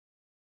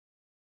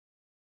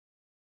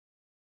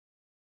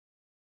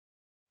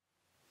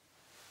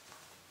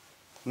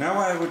Now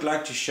I would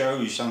like to show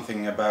you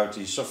something about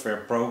the software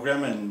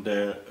program and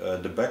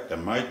the bug that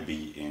might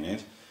be in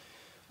it.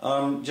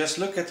 Just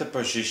look at the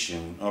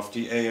position of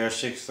the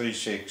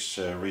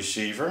AR636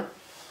 receiver.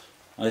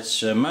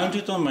 It's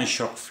mounted on my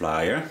shock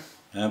flyer,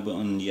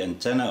 on the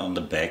antenna on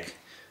the back,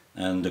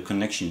 and the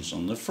connections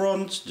on the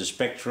front. The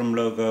Spektrum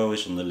logo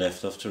is on the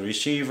left of the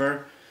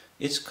receiver.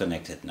 It's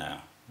connected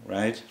now,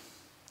 right?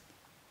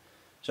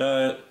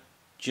 So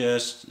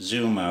just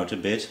zoom out a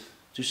bit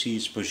to see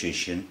its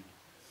position.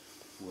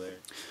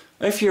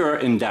 If you're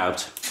in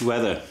doubt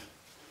whether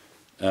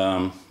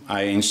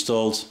I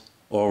installed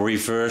or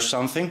reversed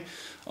something,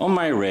 on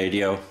my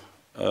radio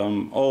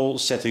all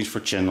settings for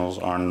channels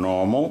are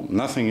normal,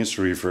 nothing is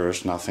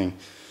reversed, nothing.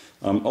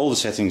 All the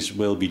settings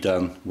will be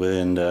done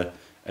within the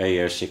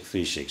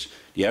AR636.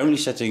 The only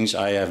settings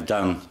I have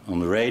done on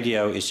the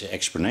radio is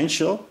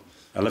exponential,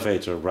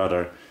 elevator,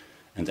 rudder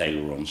and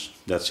ailerons.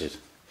 That's it.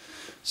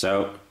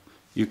 So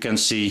you can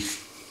see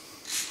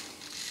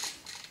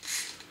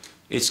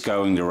it's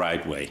going the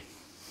right way.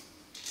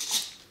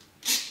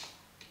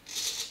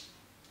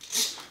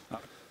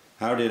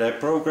 How did I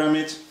program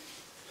it?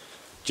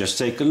 Just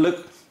take a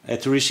look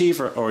at the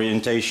receiver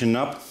orientation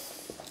knob.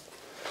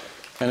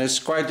 And it's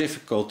quite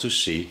difficult to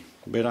see,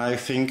 but I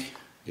think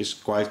it's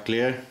quite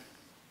clear.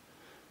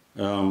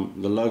 The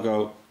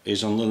logo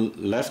is on the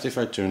left if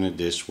I turn it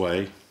this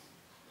way,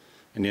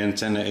 and the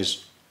antenna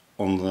is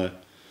on the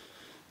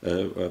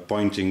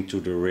pointing to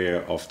the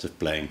rear of the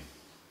plane.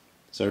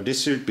 So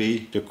this should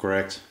be the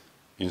correct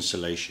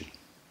installation.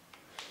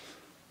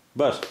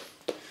 But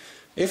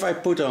if I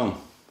put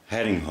on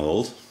heading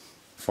hold,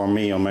 for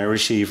me on my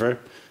receiver,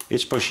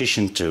 it's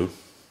position 2,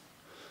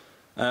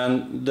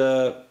 and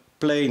the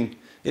plane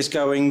is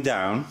going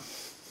down,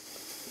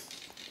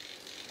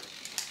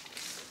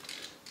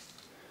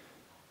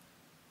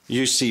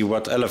 you see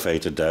what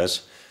elevator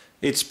does.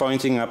 It's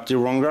pointing up the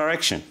wrong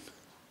direction.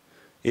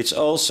 It's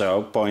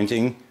also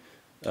pointing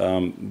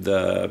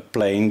the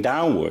plane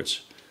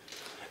downwards.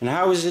 And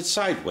how is it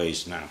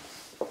sideways now?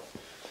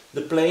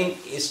 The plane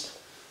is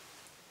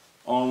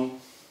on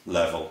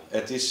level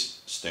at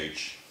this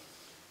stage.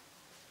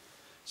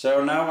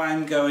 So now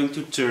I'm going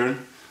to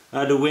turn,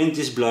 the wind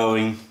is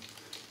blowing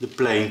the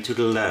plane to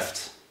the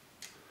left.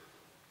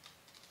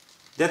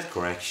 That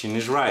correction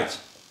is right.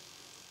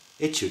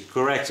 It should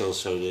correct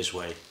also this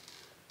way,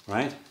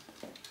 right?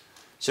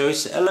 So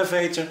it's the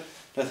elevator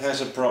that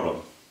has a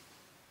problem.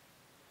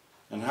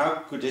 And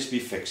how could this be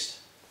fixed?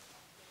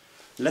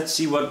 Let's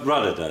see what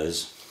rudder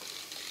does.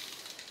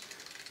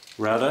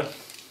 Rudder.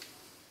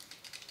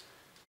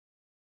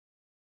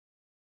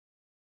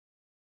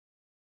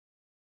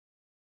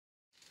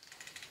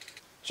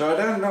 So I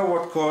don't know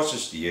what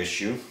causes the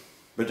issue,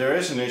 but there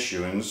is an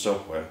issue in the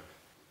software.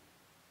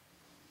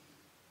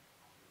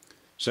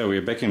 So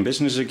we're back in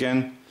business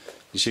again.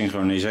 The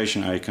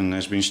synchronization icon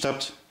has been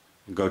stopped.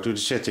 Go to the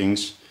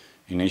settings,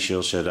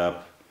 initial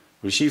setup,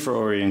 receiver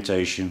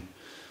orientation,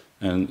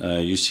 and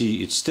you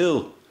see it's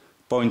still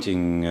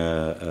pointing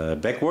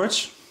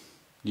backwards,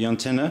 the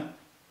antenna,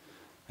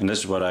 and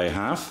that's what I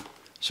have.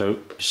 So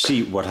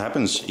see what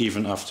happens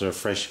even after a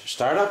fresh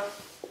startup.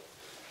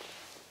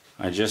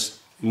 I just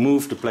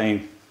move the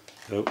plane,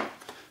 so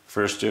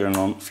first turn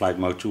on flight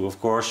mode 2 of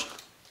course,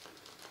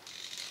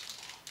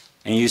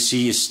 and you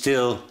see it's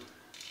still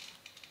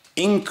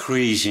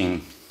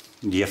increasing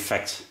the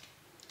effect,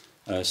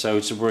 so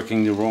it's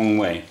working the wrong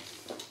way.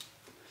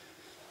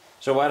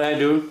 So what I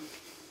do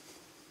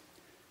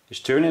is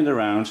turn it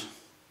around.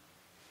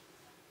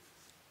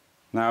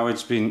 Now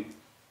it's been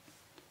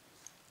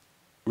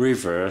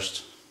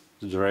reversed,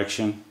 the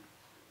direction.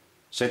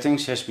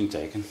 Settings has been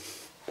taken.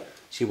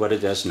 See what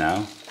it does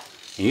now.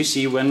 And you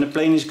see when the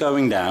plane is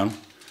going down,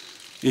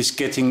 it's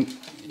getting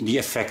the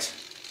effect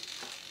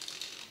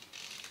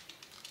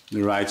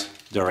the right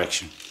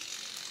direction.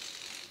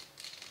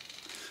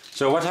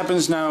 So what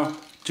happens now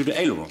to the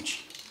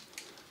ailerons?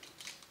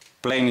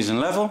 Plane is in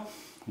level.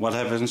 What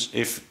happens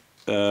if,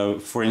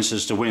 for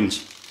instance, the wind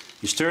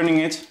is turning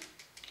it?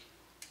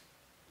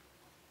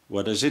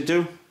 What does it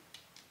do?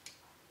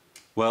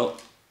 Well,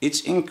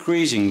 it's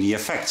increasing the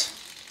effect.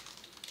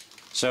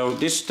 So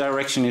this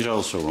direction is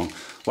also wrong.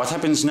 What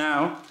happens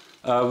now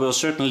will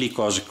certainly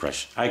cause a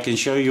crash. I can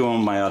show you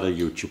on my other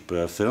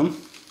YouTube film.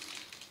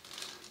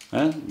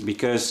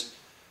 Because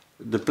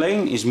the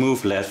plane is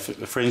moved left,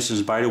 for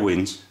instance, by the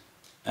wind,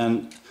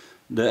 and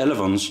the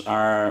elevons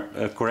are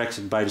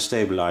corrected by the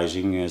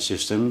stabilizing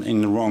system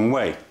in the wrong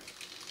way.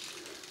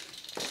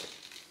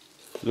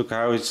 Look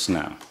how it's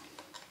now.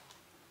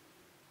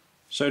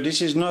 So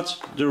this is not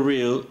the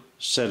real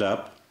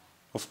setup,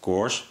 of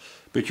course,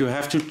 but you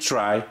have to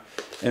try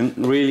and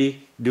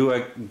really do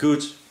a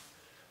good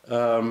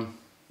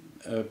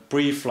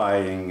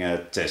pre-flying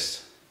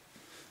test.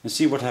 And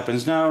see what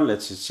happens now.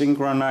 Let's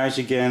synchronize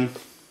again.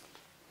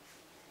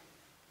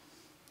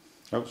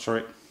 Oh,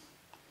 sorry.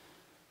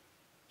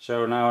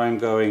 So now I'm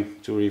going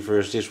to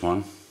reverse this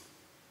one.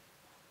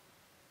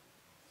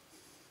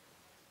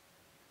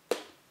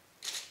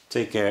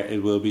 Take care,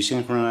 it will be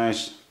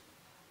synchronized.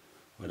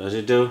 What does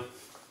it do?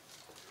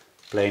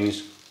 plane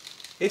is,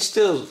 it's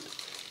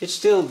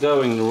still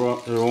going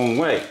the wrong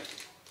way.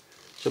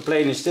 So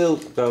plane is still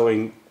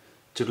going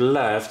to the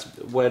left,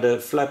 where the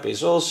flap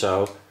is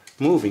also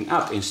moving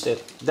up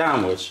instead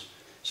downwards.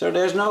 So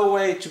there's no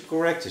way to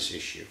correct this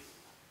issue.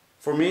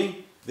 For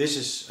me, this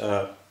is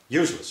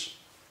useless.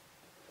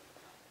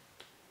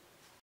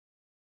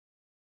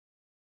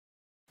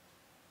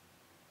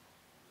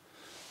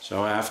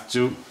 So I have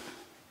to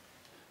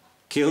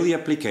kill the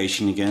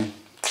application again.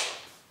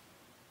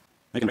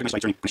 Make a nice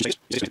turning.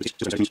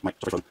 My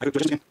phone. I go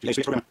to again. The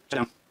ASPX program. Set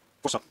down.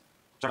 Force stop.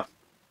 Start up.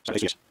 Start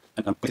ASPX.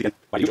 And complete again.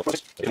 By the usual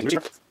process. Take the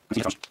receiver.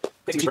 Continue phones.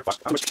 Take the receiver. Fast.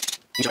 Afterwards.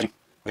 Initializing.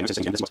 Okay, now it's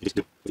again. This is what it is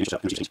to do. With the initial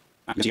settings.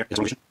 This here. It's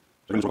a resolution.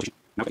 So we're going to resolution.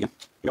 Now again.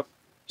 Here we go.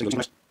 Single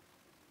synchronized.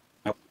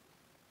 Out.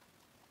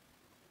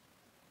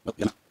 Well,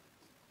 yeah.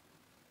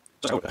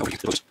 So I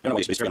don't know why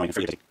it's very annoying and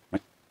very irritating.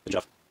 Right? Good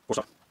job. Force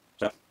stop.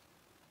 Stop.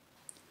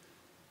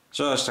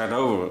 So I start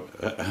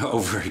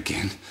over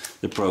again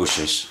the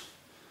process.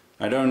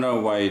 I don't know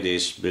why it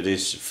is, but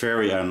it's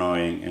very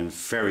annoying and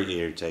very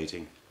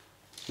irritating.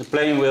 The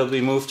plane will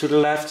be moved to the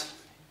left.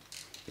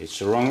 It's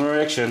the wrong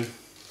direction.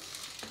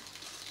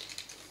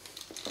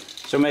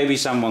 So maybe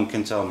someone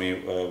can tell me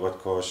what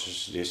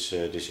causes this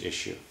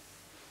issue.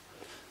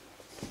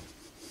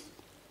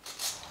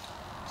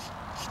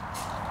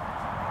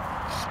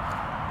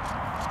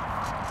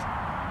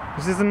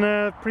 Is this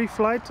a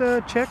pre-flight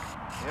check?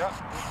 Ja,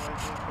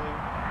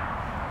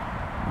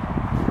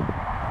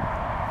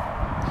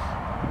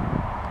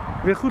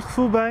 Heb je een goed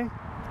gevoel bij?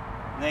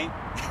 nee.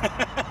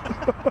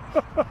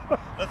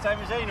 Dat zijn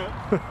mijn zenuwen.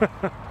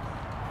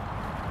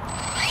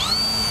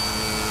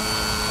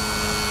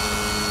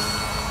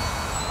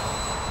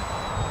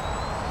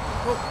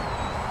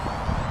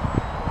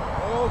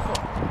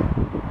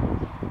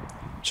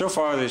 So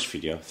far this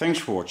video. Thanks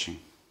for watching.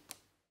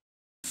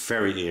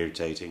 Very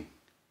irritating.